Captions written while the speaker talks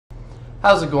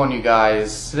How's it going, you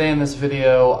guys? Today in this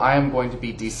video, I am going to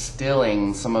be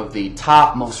distilling some of the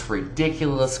top, most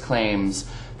ridiculous claims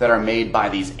that are made by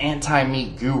these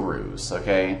anti-meat gurus,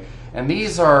 okay? And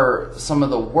these are some of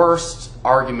the worst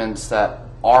arguments that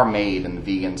are made in the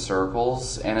vegan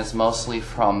circles, and it's mostly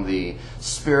from the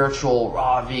spiritual,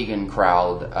 raw vegan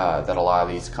crowd that a lot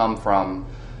of these come from.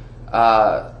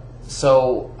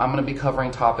 So I'm going to be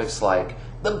covering topics like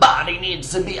the body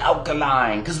needs to be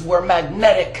alkaline because we're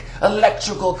magnetic,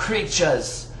 electrical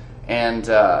creatures. And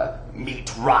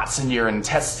meat rots in your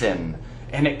intestine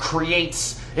and it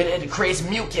creates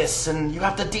mucus and you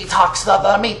have to detox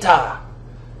the meat.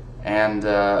 And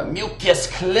mucus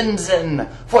cleansing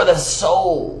for the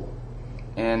soul.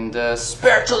 And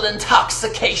spiritual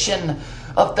intoxication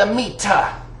of the meat.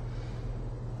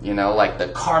 You know, like the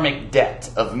karmic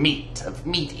debt of meat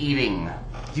eating.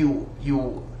 You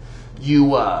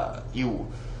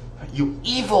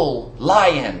evil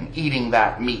lion eating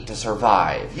that meat to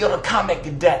survive. Your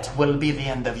karmic debt will be the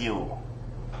end of you.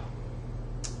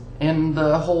 And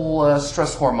the whole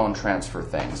stress hormone transfer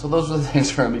thing. So those are the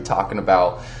things we're going to be talking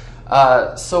about.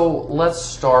 So let's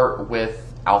start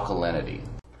with alkalinity.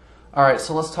 Alright,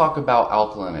 so let's talk about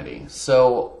alkalinity.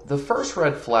 So the first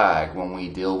red flag when we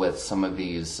deal with some of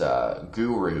these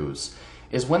gurus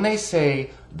is when they say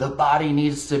the body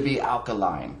needs to be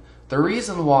alkaline. The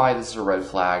reason why this is a red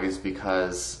flag is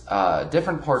because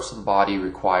different parts of the body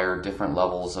require different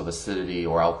levels of acidity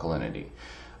or alkalinity.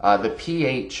 The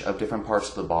pH of different parts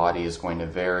of the body is going to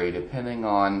vary depending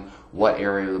on what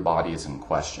area of the body is in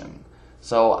question.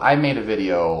 So I made a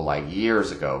video like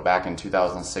years ago, back in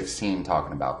 2016,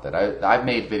 talking about that. I've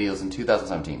made videos in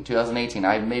 2017, 2018.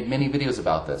 I've made many videos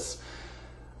about this.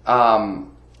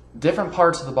 Different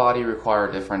parts of the body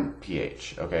require different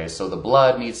pH. Okay, so the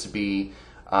blood needs to be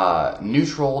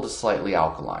neutral to slightly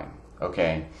alkaline.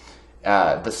 Okay,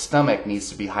 the stomach needs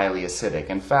to be highly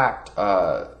acidic. In fact,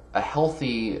 a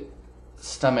healthy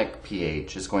stomach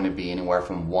pH is going to be anywhere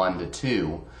from 1 to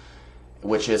 2,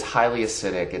 which is highly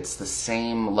acidic. It's the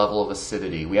same level of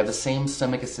acidity. We have the same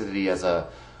stomach acidity as a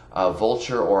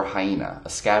vulture or hyena, a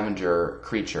scavenger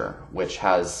creature, which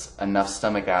has enough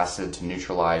stomach acid to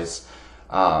neutralize,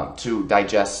 to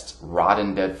digest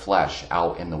rotten dead flesh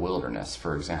out in the wilderness,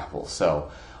 for example.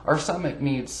 So our stomach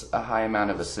needs a high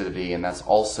amount of acidity, and that's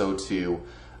also to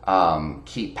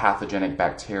keep pathogenic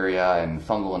bacteria and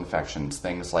fungal infections,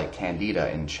 things like candida,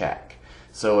 in check.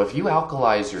 So if you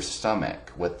alkalize your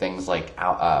stomach with things like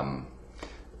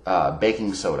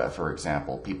baking soda, for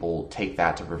example, people take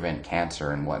that to prevent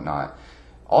cancer and whatnot.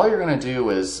 All you're going to do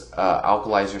is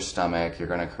alkalize your stomach. You're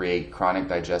going to create chronic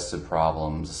digestive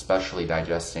problems, especially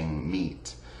digesting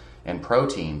meat and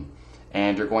protein.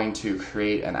 And you're going to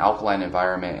create an alkaline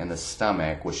environment in the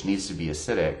stomach, which needs to be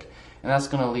acidic. And that's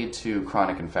going to lead to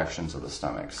chronic infections of the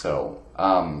stomach. So,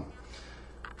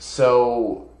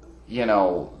 you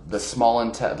know, the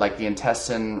the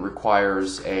intestine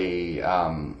requires a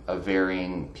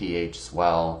varying pH as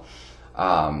well.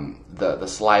 The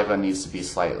saliva needs to be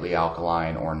slightly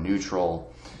alkaline or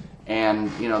neutral,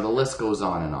 and you know, the list goes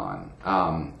on and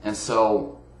on. And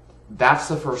so that's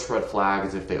the first red flag,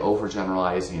 is if they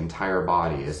overgeneralize the entire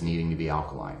body as needing to be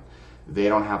alkaline. They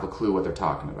don't have a clue what they're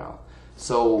talking about.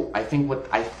 So I think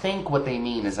what they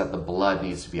mean is that the blood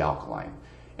needs to be alkaline.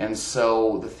 And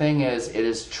so the thing is, it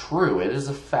is true, it is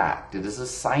a fact, it is a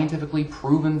scientifically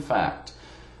proven fact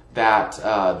that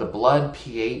the blood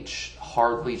pH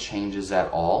hardly changes at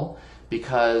all,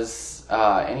 because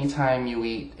anytime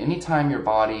your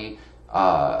body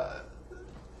kind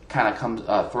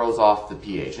of throws off the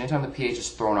pH, anytime the pH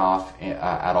is thrown off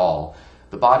at all,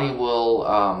 the body will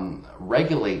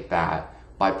regulate that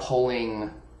by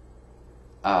pulling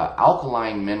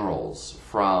alkaline minerals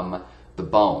from the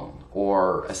bone,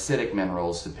 or acidic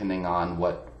minerals, depending on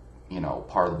what, you know,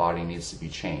 part of the body needs to be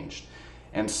changed.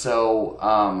 And so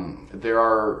there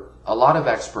are a lot of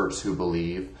experts who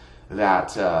believe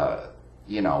that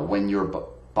you know, when your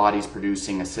body's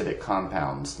producing acidic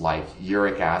compounds like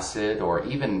uric acid or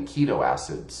even keto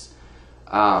acids,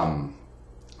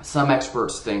 some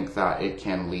experts think that it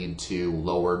can lead to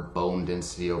lowered bone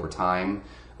density over time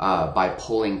by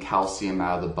pulling calcium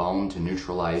out of the bone to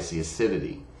neutralize the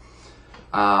acidity.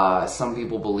 Some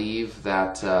people believe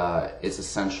that it's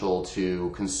essential to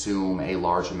consume a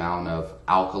large amount of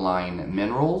alkaline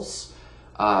minerals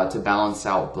to balance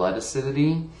out blood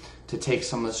acidity, to take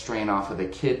some of the strain off of the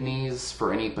kidneys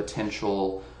for any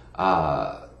potential,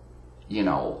 you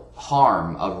know,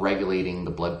 harm of regulating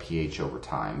the blood pH over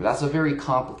time. That's a very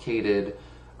complicated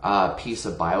piece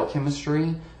of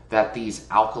biochemistry that these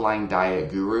alkaline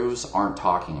diet gurus aren't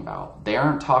talking about. They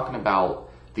aren't talking about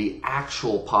the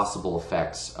actual possible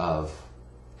effects of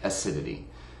acidity.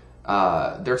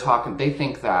 They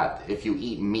think that if you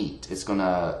eat meat, it's going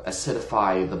to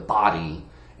acidify the body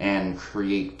and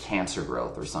create cancer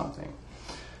growth or something.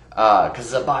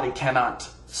 Because the body cannot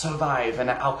survive in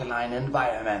an alkaline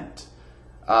environment.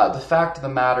 The fact of the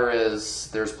matter is,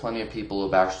 there's plenty of people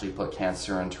who've actually put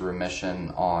cancer into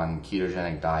remission on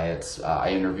ketogenic diets. I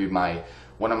interviewed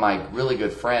one of my really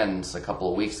good friends a couple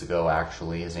of weeks ago,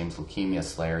 actually. His name's Leukemia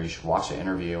Slayer. You should watch the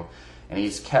interview. And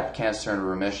he's kept cancer in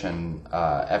remission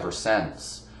ever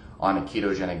since on a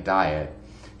ketogenic diet.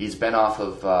 He's been off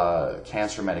of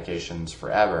cancer medications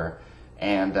forever.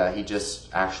 And he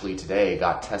just actually today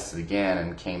got tested again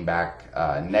and came back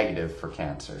negative for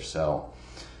cancer. So,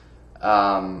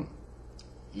 yeah,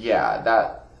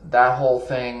 that whole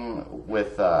thing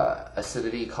with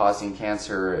acidity causing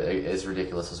cancer is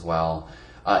ridiculous as well.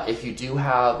 If you do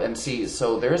have,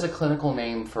 so there is a clinical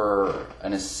name for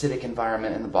an acidic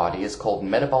environment in the body. It's called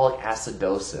metabolic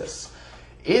acidosis.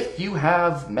 If you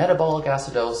have metabolic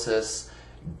acidosis,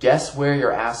 guess where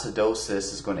your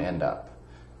acidosis is going to end up?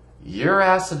 Your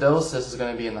acidosis is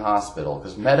going to be in the hospital,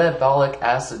 because metabolic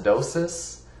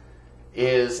acidosis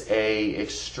is a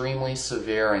extremely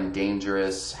severe and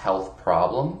dangerous health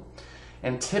problem.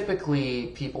 And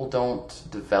typically people don't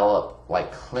develop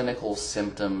like clinical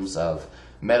symptoms of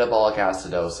metabolic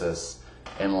acidosis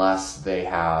unless they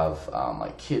have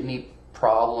like kidney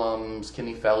problems,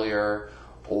 kidney failure,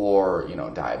 or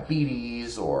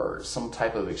diabetes, or some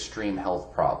type of extreme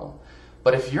health problem.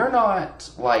 But if you're not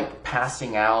like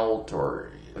passing out or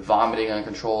vomiting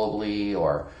uncontrollably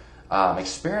or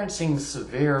experiencing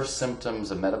severe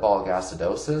symptoms of metabolic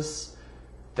acidosis,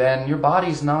 then your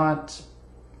body's not,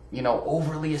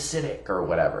 overly acidic or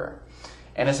whatever.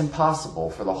 And it's impossible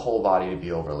for the whole body to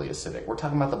be overly acidic. We're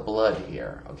talking about the blood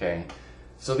here, okay?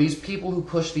 So these people who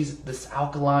push this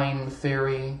alkaline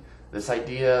theory, this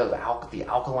idea of the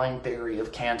alkaline theory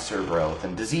of cancer growth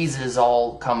and diseases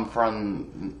all come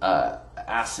from an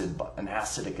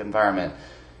acidic environment,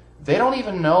 they don't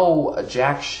even know a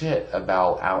jack shit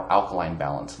about alkaline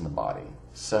balance in the body.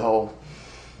 So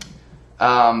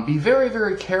be very,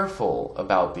 very careful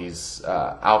about these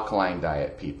alkaline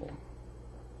diet people.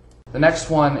 The next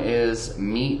one is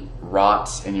meat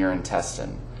rots in your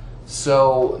intestine.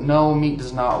 So no, meat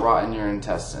does not rot in your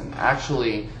intestine.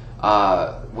 Actually,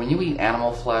 when you eat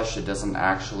animal flesh, it doesn't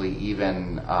actually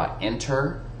even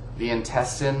enter the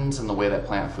intestines in the way that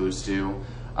plant foods do.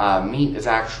 Meat is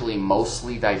actually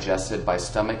mostly digested by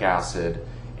stomach acid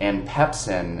and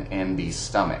pepsin in the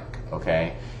stomach,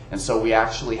 okay? And so we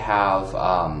actually have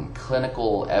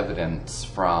clinical evidence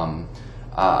from,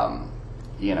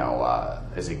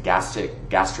 is it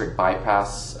gastric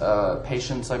bypass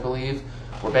patients, I believe,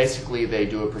 where basically they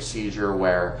do a procedure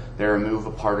where they remove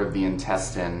a part of the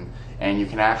intestine, and you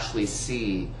can actually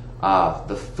see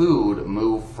the food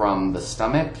move from the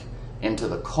stomach into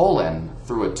the colon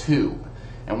through a tube.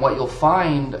 And what you'll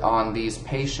find on these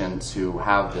patients who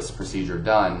have this procedure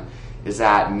done is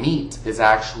that meat is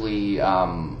actually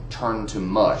turned to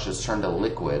mush, it's turned to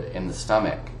liquid in the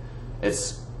stomach.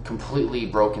 It's completely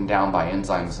broken down by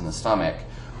enzymes in the stomach,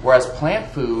 whereas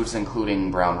plant foods,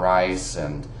 including brown rice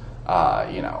and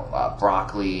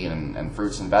broccoli and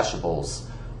fruits and vegetables,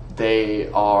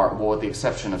 they are, well, with the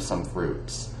exception of some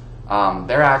fruits,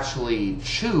 they're actually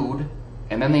chewed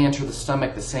and then they enter the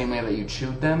stomach the same way that you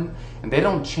chewed them, and they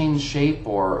don't change shape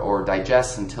or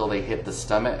digest until they hit the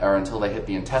stomach, or until they hit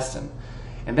the intestine.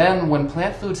 And then when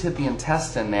plant foods hit the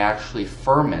intestine, they actually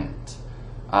ferment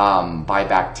by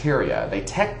bacteria. They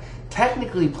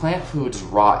technically, plant foods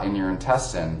rot in your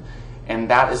intestine, and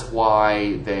that is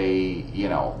why there's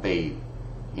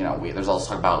also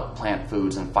talk about plant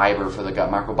foods and fiber for the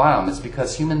gut microbiome. It's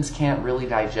because humans can't really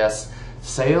digest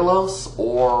cellulose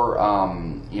or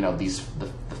the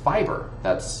fiber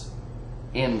that's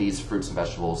in these fruits and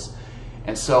vegetables,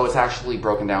 and so it's actually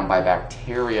broken down by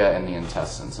bacteria in the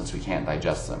intestine since we can't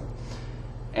digest them.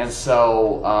 And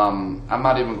so I'm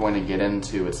not even going to get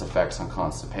into its effects on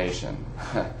constipation.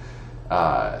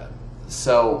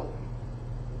 So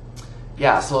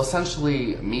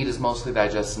essentially meat is mostly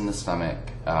digested in the stomach,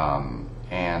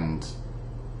 and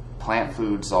plant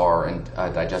foods are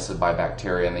digested by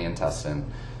bacteria in the intestine.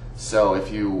 So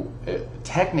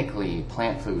technically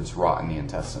plant foods rot in the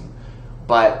intestine.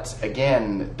 But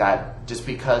again, that just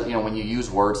because, when you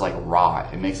use words like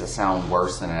rot, it makes it sound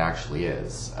worse than it actually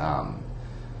is.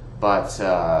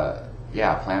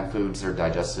 Plant foods are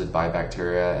digested by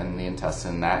bacteria in the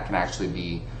intestine. That can actually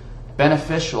be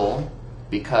beneficial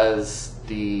because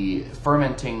the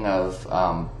fermenting of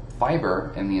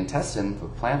fiber in the intestine for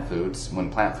plant foods, when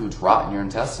plant foods rot in your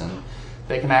intestine,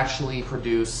 they can actually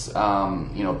produce,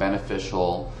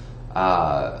 beneficial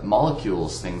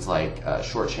molecules, things like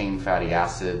short-chain fatty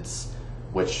acids,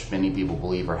 which many people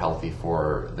believe are healthy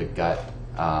for the gut,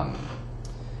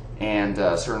 and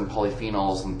certain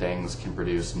polyphenols and things can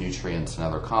produce nutrients and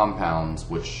other compounds,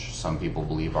 which some people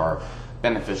believe are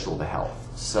beneficial to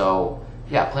health. So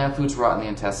yeah, plant foods rot in the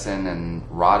intestine, and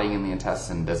rotting in the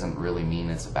intestine doesn't really mean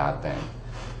it's a bad thing.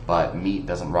 But meat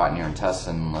doesn't rot in your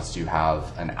intestine unless you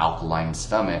have an alkaline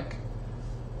stomach,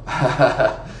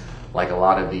 like a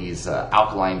lot of these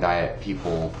alkaline diet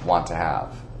people want to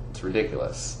have. It's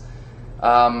ridiculous.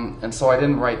 And so I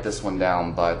didn't write this one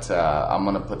down, but I'm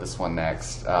going to put this one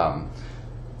next.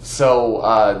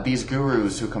 So these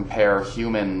gurus who compare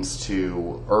humans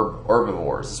to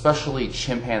herbivores, especially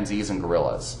chimpanzees and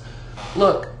gorillas.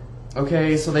 Look,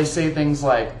 okay, so they say things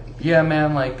like, yeah,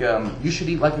 man, like, you should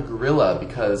eat like a gorilla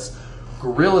because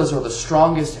gorillas are the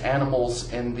strongest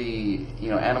animals in the,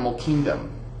 animal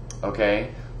kingdom, okay?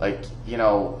 Like,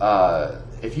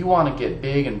 if you want to get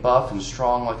big and buff and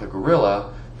strong like a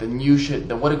gorilla, then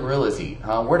what do gorillas eat,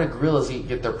 huh? Where do gorillas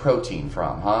get their protein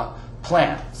from, huh?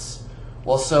 Plants.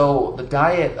 Well, so the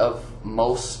diet of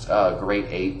most great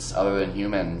apes, other than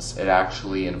humans, it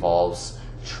actually involves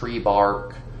tree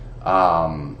bark,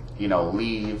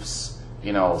 leaves,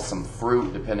 some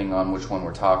fruit, depending on which one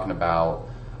we're talking about.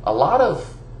 A lot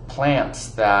of plants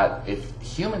that if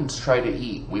humans try to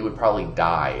eat, we would probably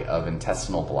die of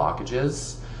intestinal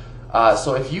blockages.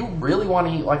 So if you really want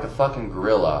to eat like a fucking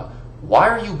gorilla, why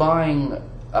are you buying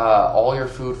all your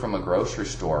food from a grocery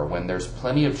store when there's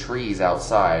plenty of trees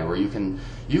outside where you can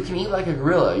eat like a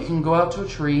gorilla? You can go out to a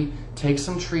tree, take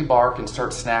some tree bark, and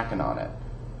start snacking on it.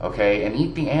 Okay, and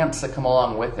eat the ants that come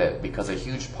along with it, because a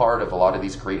huge part of a lot of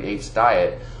these great apes'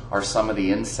 diet are some of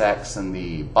the insects and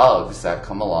the bugs that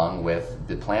come along with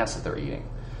the plants that they're eating.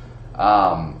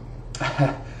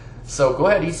 So go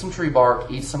ahead, eat some tree bark,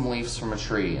 eat some leaves from a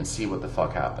tree, and see what the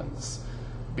fuck happens.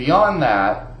 Beyond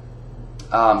that,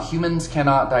 humans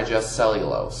cannot digest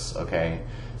cellulose, okay?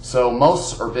 So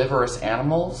most herbivorous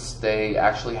animals, they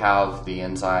actually have the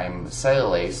enzyme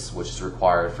cellulase, which is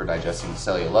required for digesting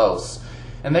cellulose.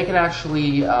 And they can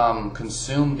actually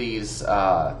consume these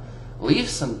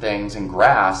leaves and things and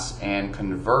grass and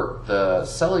convert the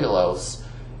cellulose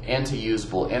into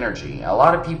usable energy. A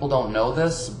lot of people don't know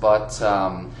this, but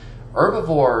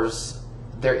herbivores,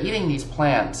 they're eating these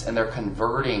plants and they're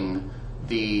converting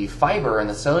the fiber and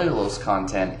the cellulose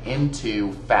content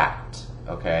into fat,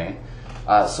 okay?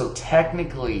 So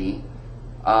technically,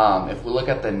 if we look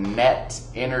at the net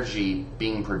energy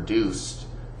being produced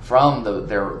from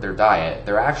their diet,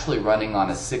 they're actually running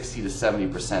on a 60 to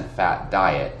 70% fat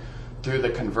diet through the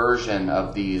conversion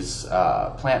of these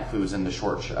plant foods into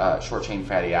short-chain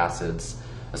fatty acids,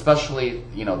 especially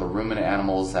the ruminant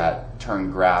animals that turn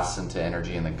grass into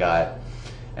energy in the gut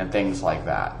and things like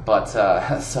that. But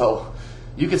so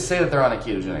you could say that they're on a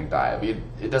ketogenic diet, but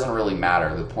it doesn't really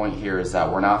matter. The point here is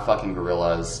that we're not fucking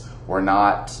gorillas, we're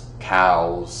not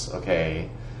cows,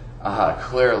 okay?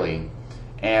 Clearly.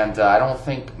 And I don't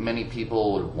think many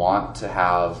people would want to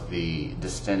have the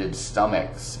distended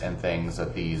stomachs and things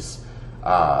that these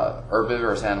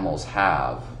herbivorous animals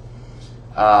have.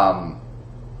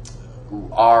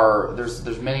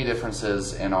 There's many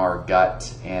differences in our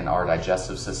gut and our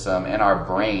digestive system and our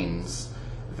brains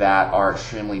that are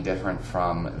extremely different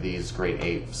from these great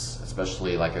apes,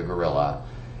 especially like a gorilla.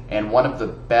 And one of the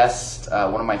best,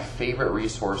 one of my favorite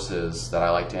resources that I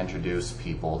like to introduce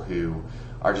people who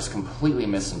are just completely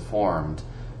misinformed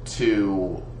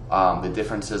to the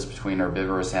differences between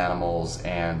herbivorous animals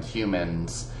and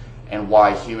humans and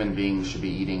why human beings should be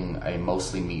eating a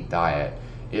mostly meat diet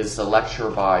is the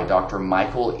lecture by Dr.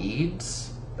 Michael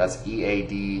Eads, that's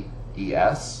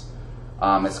E-A-D-E-S.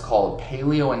 It's called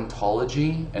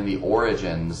Paleontology and the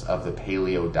Origins of the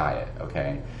Paleo Diet,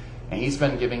 okay? And he's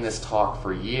been giving this talk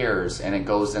for years, and it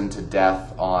goes into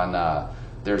depth on,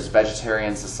 there's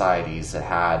vegetarian societies that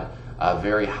had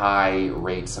very high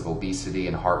rates of obesity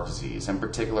and heart disease. In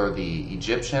particular, the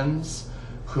Egyptians,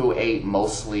 who ate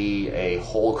mostly a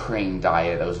whole grain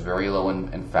diet that was very low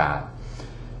in fat,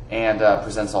 and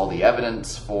presents all the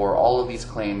evidence for all of these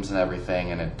claims and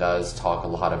everything. And it does talk a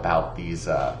lot about these,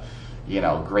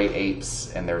 great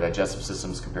apes and their digestive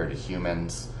systems compared to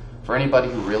humans. For anybody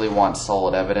who really wants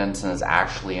solid evidence and is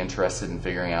actually interested in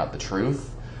figuring out the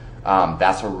truth,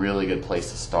 that's a really good place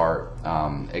to start.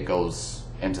 It goes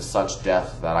into such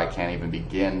depth that I can't even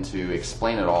begin to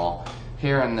explain it all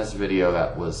here in this video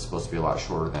that was supposed to be a lot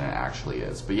shorter than it actually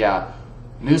is. But yeah,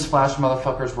 newsflash,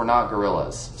 motherfuckers, we're not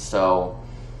gorillas. So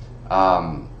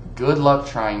good luck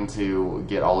trying to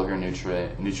get all of your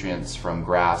nutrients from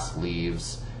grass,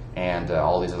 leaves, and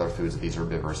all these other foods that these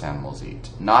herbivorous animals eat.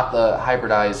 Not the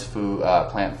hybridized food,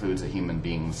 plant foods that human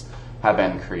beings have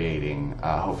been creating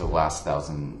over the last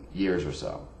 1,000 years or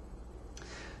so.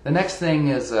 The next thing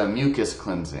is mucus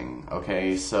cleansing.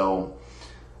 Okay, so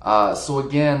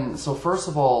first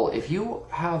of all, if you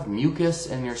have mucus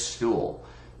in your stool,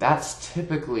 that's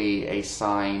typically a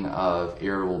sign of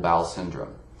irritable bowel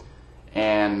syndrome.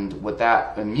 And what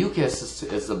that mucus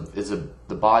is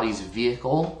the body's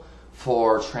vehicle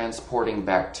for transporting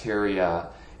bacteria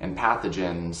and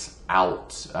pathogens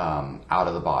out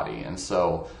of the body. And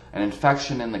so an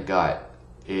infection in the gut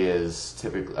is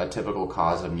a typical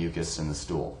cause of mucus in the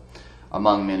stool,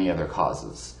 among many other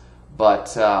causes.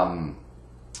 But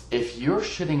if you're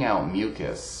shitting out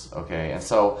mucus, okay, and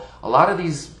so a lot of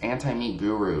these anti-meat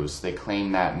gurus, they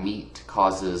claim that meat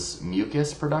causes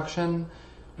mucus production,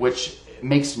 which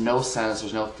makes no sense.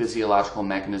 There's no physiological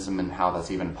mechanism in how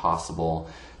that's even possible.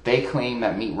 They claim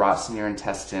that meat rots in your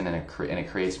intestine and it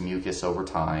creates mucus over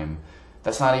time.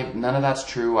 That's not even, none of that's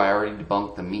true. I already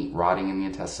debunked the meat rotting in the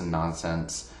intestine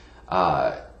nonsense.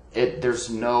 There's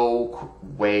no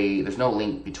way, there's no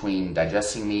link between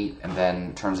digesting meat and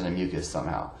then turns into mucus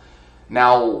somehow.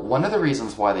 Now, one of the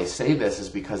reasons why they say this is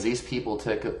because these people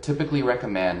typically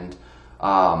recommend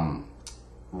raw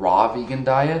vegan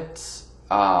diets,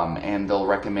 and they'll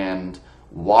recommend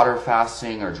water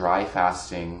fasting or dry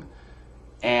fasting.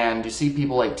 And you see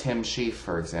people like Tim Sheaf,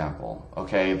 for example,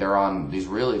 okay, they're on these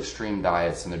really extreme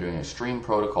diets and they're doing extreme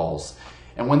protocols.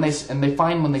 And they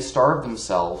find when they starve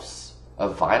themselves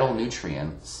of vital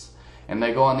nutrients and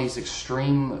they go on these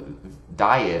extreme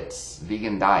diets,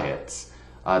 vegan diets,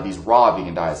 these raw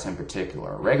vegan diets in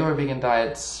particular. Regular vegan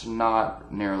diets,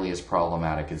 not nearly as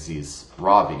problematic as these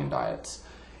raw vegan diets.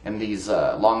 And these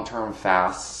long-term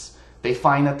fasts, they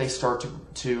find that they start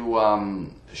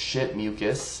to shit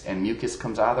mucus, and mucus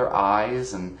comes out of their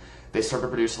eyes, and they start to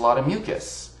produce a lot of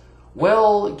mucus.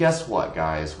 Well, guess what,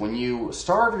 guys? When you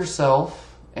starve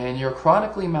yourself and you're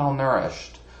chronically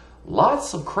malnourished,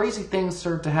 lots of crazy things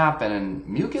start to happen, and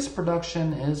mucus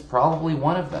production is probably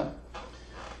one of them.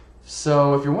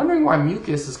 So if you're wondering why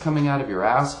mucus is coming out of your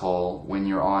asshole when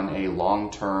you're on a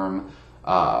long-term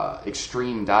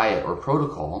extreme diet or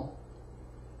protocol,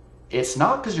 it's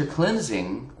not because you're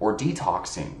cleansing or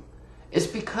detoxing. It's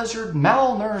because you're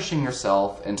malnourishing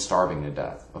yourself and starving to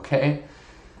death, okay?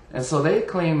 And so they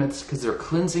claim it's because they're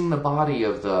cleansing the body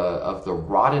of the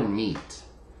rotten meat.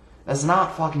 That's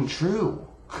not fucking true.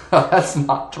 That's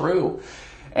not true.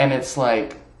 And it's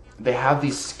like they have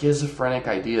these schizophrenic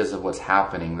ideas of what's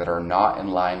happening that are not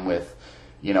in line with,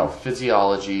 you know,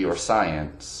 physiology or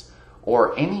science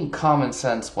or any common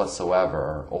sense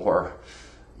whatsoever, or,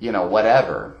 you know,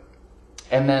 whatever.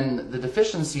 And then the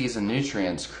deficiencies in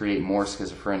nutrients create more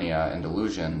schizophrenia and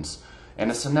delusions,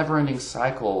 and it's a never-ending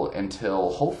cycle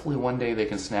until hopefully one day they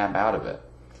can snap out of it.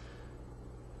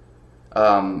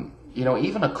 You know,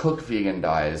 even a cooked vegan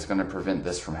diet is going to prevent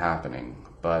this from happening.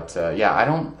 But yeah, I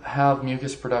don't have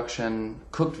mucus production.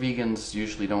 Cooked vegans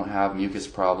usually don't have mucus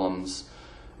problems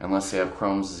unless they have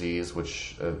Crohn's disease,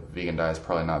 which a vegan diet is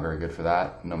probably not very good for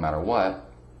that, no matter what.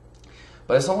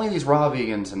 But it's only these raw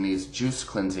vegans and these juice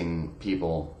cleansing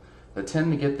people that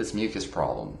tend to get this mucus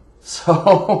problem.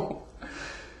 So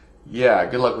yeah,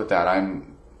 good luck with that.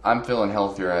 I'm feeling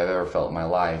healthier than I've ever felt in my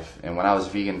life. And when I was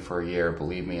vegan for a year,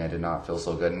 believe me, I did not feel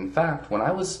so good. In fact, when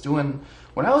I was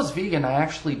vegan, I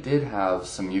actually did have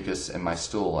some mucus in my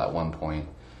stool at one point.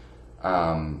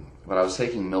 But I was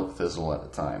taking milk thistle at the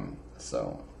time,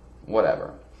 so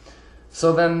whatever.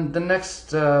 So then the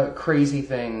next crazy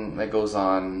thing that goes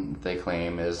on, they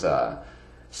claim, is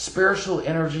spiritual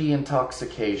energy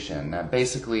intoxication. That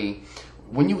basically,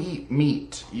 when you eat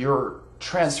meat, you're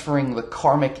transferring the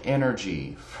karmic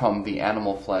energy from the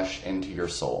animal flesh into your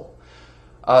soul.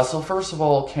 So first of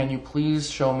all, can you please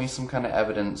show me some kind of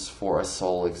evidence for a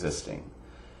soul existing?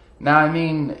 Now, I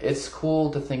mean, it's cool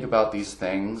to think about these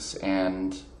things,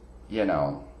 and, you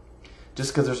know,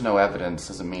 just because there's no evidence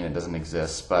doesn't mean it doesn't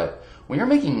exist. But when you're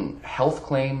making health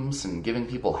claims and giving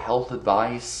people health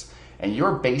advice, and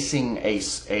you're basing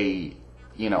a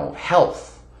you know,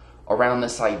 health around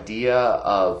this idea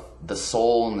of the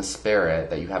soul and the spirit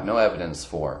that you have no evidence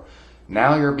for,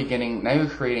 now you're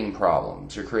creating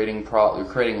problems. You're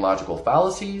creating logical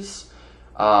fallacies.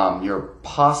 You're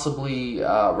possibly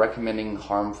recommending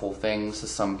harmful things to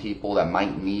some people that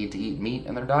might need to eat meat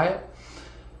in their diet.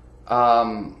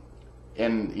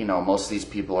 And, you know, most of these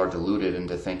people are deluded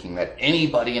into thinking that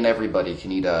anybody and everybody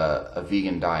can eat a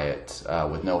vegan diet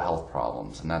with no health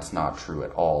problems. And that's not true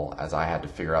at all, as I had to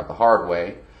figure out the hard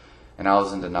way. and I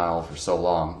was in denial for so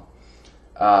long.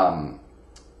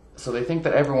 So they think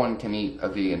that everyone can eat a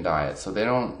vegan diet. So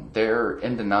they're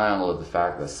in denial of the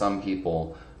fact that some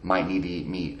people might need to eat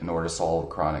meat in order to solve a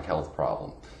chronic health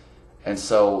problem. And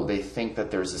so they think that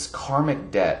there's this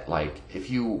karmic debt, like if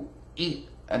you eat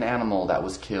an animal that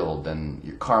was killed, then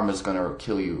your karma is going to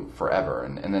kill you forever,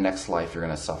 and in the next life you're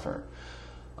going to suffer.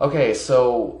 Okay,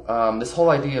 so this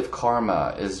whole idea of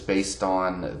karma is based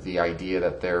on the idea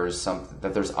that there's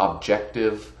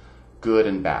objective good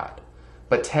and bad.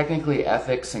 But technically,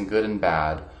 ethics and good and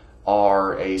bad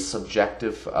are a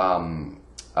subjective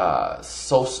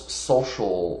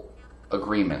social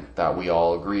agreement that we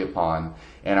all agree upon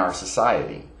in our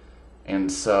society.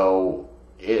 And so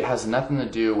it has nothing to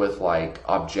do with like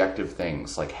objective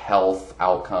things like health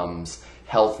outcomes,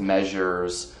 health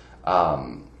measures,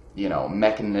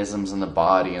 mechanisms in the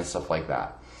body and stuff like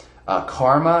that.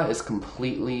 Karma is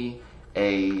completely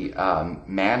a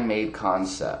man-made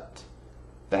concept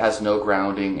that has no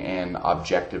grounding in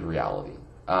objective reality.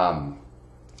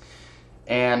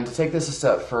 And to take this a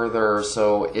step further,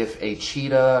 so if a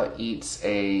cheetah eats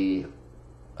a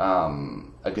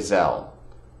gazelle,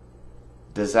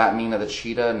 does that mean that the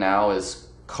cheetah now is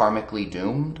karmically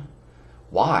doomed?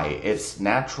 Why? Its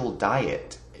natural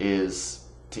diet is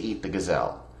to eat the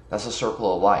gazelle. That's a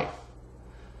circle of life.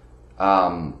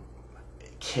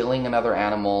 Killing another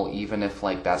animal, even if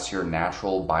like that's your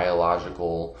natural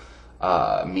biological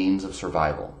means of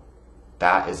survival,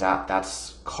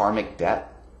 that's karmic debt.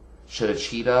 Should a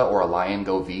cheetah or a lion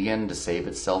go vegan to save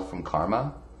itself from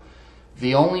karma?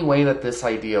 The only way that this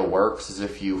idea works is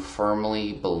if you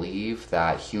firmly believe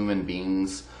that human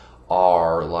beings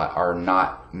are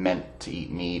not meant to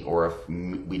eat meat, or if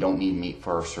we don't need meat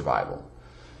for our survival.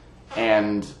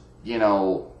 And,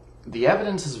 the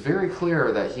evidence is very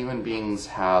clear that human beings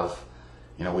have,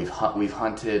 we've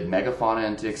hunted megafauna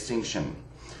into extinction.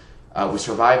 We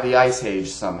survived the Ice Age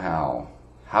somehow.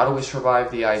 How do we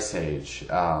survive the Ice Age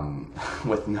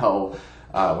with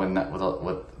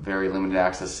very limited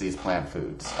access to these plant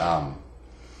foods?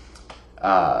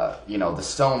 The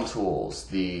stone tools,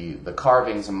 the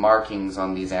carvings and markings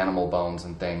on these animal bones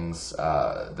and things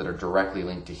that are directly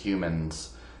linked to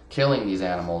humans killing these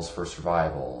animals for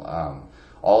survival.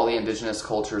 All the indigenous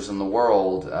cultures in the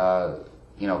world,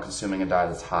 consuming a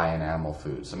diet that's high in animal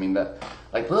foods. I mean, the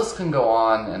list can go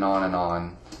on and on and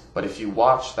on. But if you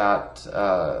watch that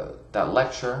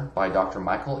lecture by Dr.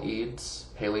 Michael Eads,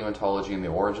 Paleontology and the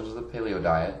Origins of the Paleo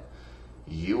Diet,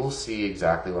 you will see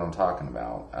exactly what I'm talking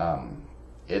about.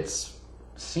 It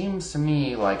seems to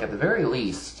me like, at the very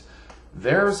least,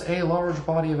 there's a large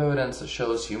body of evidence that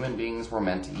shows human beings were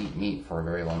meant to eat meat for a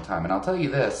very long time. And I'll tell you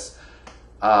this,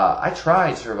 I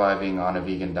tried surviving on a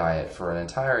vegan diet for an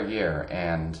entire year,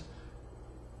 and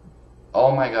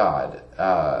oh my God,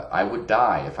 I would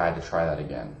die if I had to try that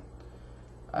again.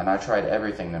 And I tried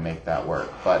everything to make that work.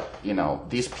 But,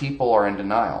 these people are in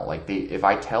denial. Like, if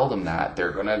I tell them that,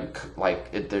 they're gonna,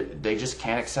 they just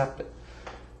can't accept it.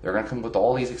 They're gonna come up with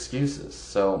all these excuses.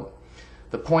 So,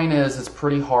 the point is, it's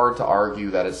pretty hard to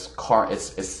argue that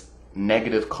it's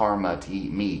negative karma to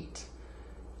eat meat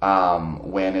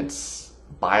when it's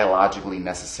biologically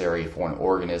necessary for an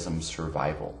organism's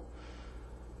survival.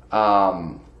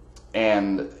 And,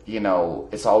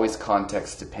 it's always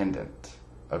context dependent.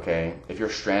 Okay, if you're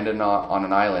stranded on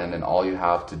an island and all you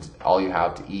have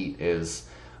to eat is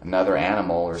another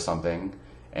animal or something,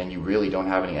 and you really don't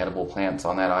have any edible plants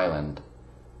on that island,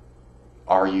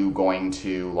 are you going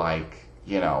to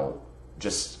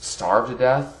just starve to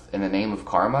death in the name of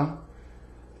karma?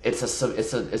 It's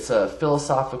a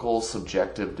philosophical,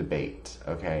 subjective debate.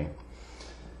 Okay,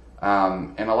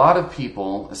 and a lot of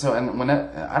people. I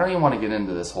don't even want to get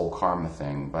into this whole karma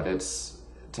thing, but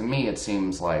to me, it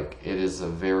seems like it is a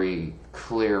very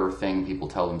clear thing people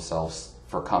tell themselves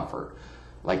for comfort.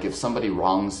 Like, if somebody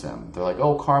wrongs them, they're like,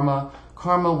 oh, karma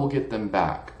will get them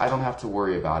back. I don't have to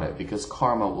worry about it because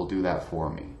karma will do that for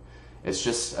me. It's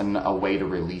just a way to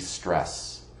release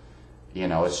stress.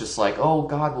 It's just like, oh,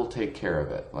 God will take care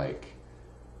of it. Like,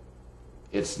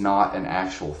 it's not an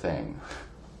actual thing.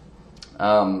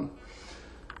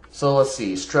 So let's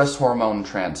see, stress hormone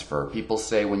transfer. People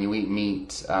say when you eat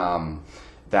meat,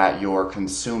 that you're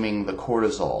consuming the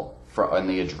cortisol and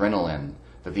the adrenaline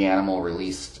that the animal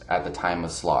released at the time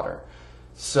of slaughter.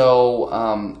 So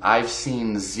I've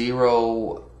seen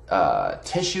 0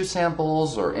 tissue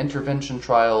samples or intervention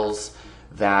trials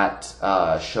that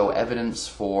show evidence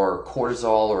for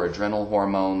cortisol or adrenal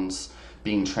hormones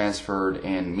being transferred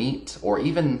in meat or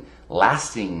even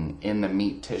lasting in the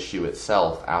meat tissue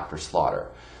itself after slaughter.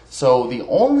 So the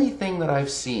only thing that I've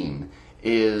seen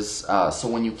is, so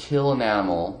when you kill an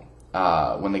animal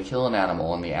when they kill an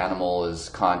animal and the animal is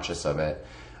conscious of it,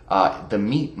 the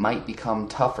meat might become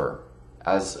tougher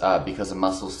as because the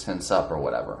muscles tense up or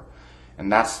whatever.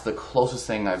 And that's the closest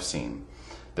thing I've seen.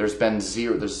 There's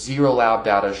zero lab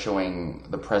data showing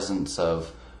the presence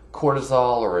of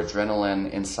cortisol or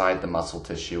adrenaline inside the muscle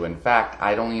tissue. In fact,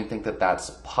 I don't even think that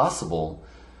that's possible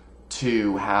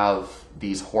to have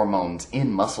these hormones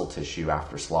in muscle tissue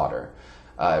after slaughter.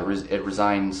 It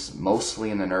resides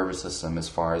mostly in the nervous system as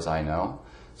far as I know.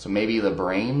 So maybe the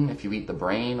brain, if you eat the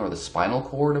brain or the spinal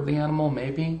cord of the animal,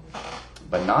 maybe,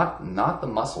 but not the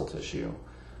muscle tissue.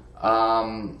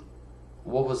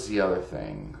 What was the other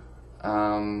thing?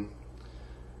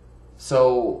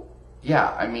 So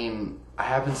yeah, I mean, I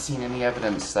haven't seen any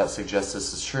evidence that suggests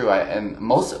this is true.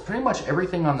 Pretty much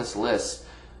everything on this list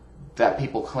that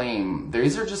people claim,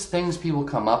 these are just things people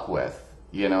come up with.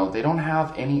 You know, they don't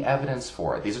have any evidence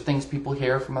for it. These are things people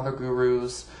hear from other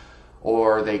gurus,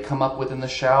 or they come up with in the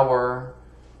shower.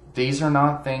 These are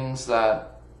not things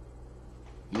that,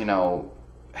 you know,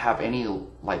 have any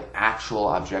like actual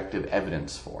objective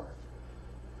evidence for.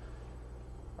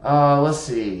 Let's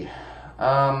see.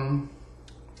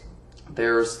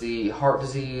 There's the heart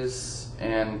disease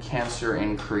and cancer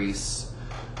increase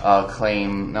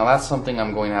claim. Now that's something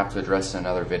I'm going to have to address in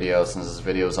another video, since this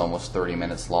video is almost 30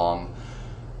 minutes long.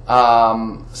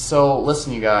 So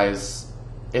listen, you guys,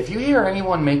 if you hear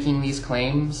anyone making these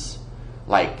claims,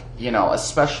 like, you know,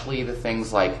 especially the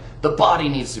things like the body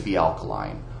needs to be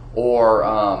alkaline, or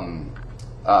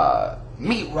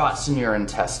meat rots in your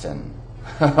intestine,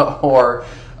 or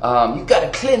you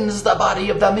gotta cleanse the body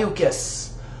of the mucus,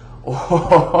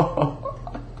 or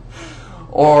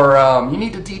you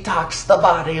need to detox the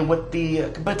body with the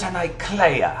bentonite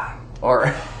clay,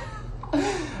 or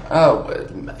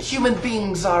human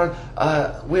beings are,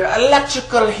 we're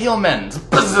electrical humans,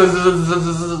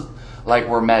 like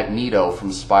we're Magneto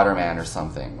from Spider-Man or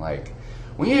something. Like,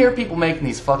 when you hear people making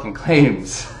these fucking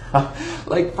claims,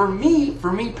 like for me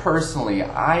personally,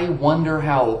 I wonder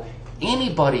how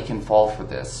anybody can fall for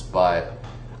this. But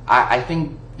I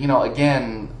think, you know,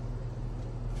 again,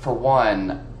 for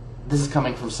one, this is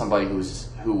coming from somebody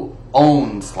who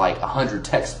owns like 100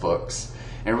 textbooks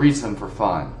and reads them for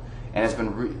fun, and has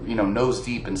been, you know, nose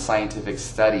deep in scientific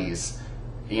studies,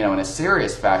 you know, in a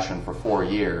serious fashion for 4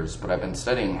 years, but I've been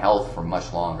studying health for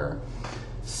much longer.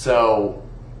 So,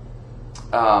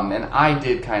 and I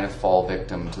did kind of fall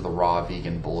victim to the raw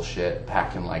vegan bullshit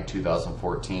back in like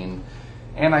 2014.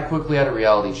 And I quickly had a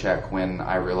reality check when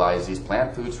I realized these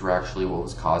plant foods were actually what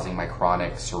was causing my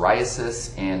chronic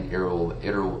psoriasis and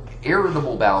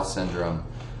irritable bowel syndrome,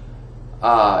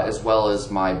 as well as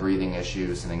my breathing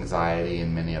issues and anxiety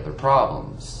and many other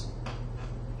problems.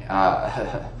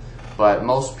 But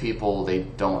most people, they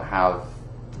don't have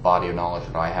the body of knowledge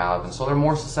that I have, and so they're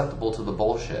more susceptible to the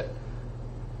bullshit.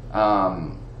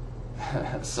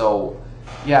 So,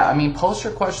 yeah, I mean, post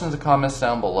your questions in the comments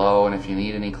down below, and if you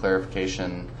need any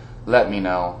clarification, let me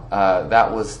know.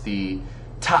 That was the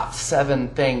top 7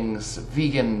 things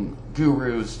vegan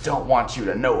gurus don't want you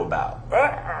to know about.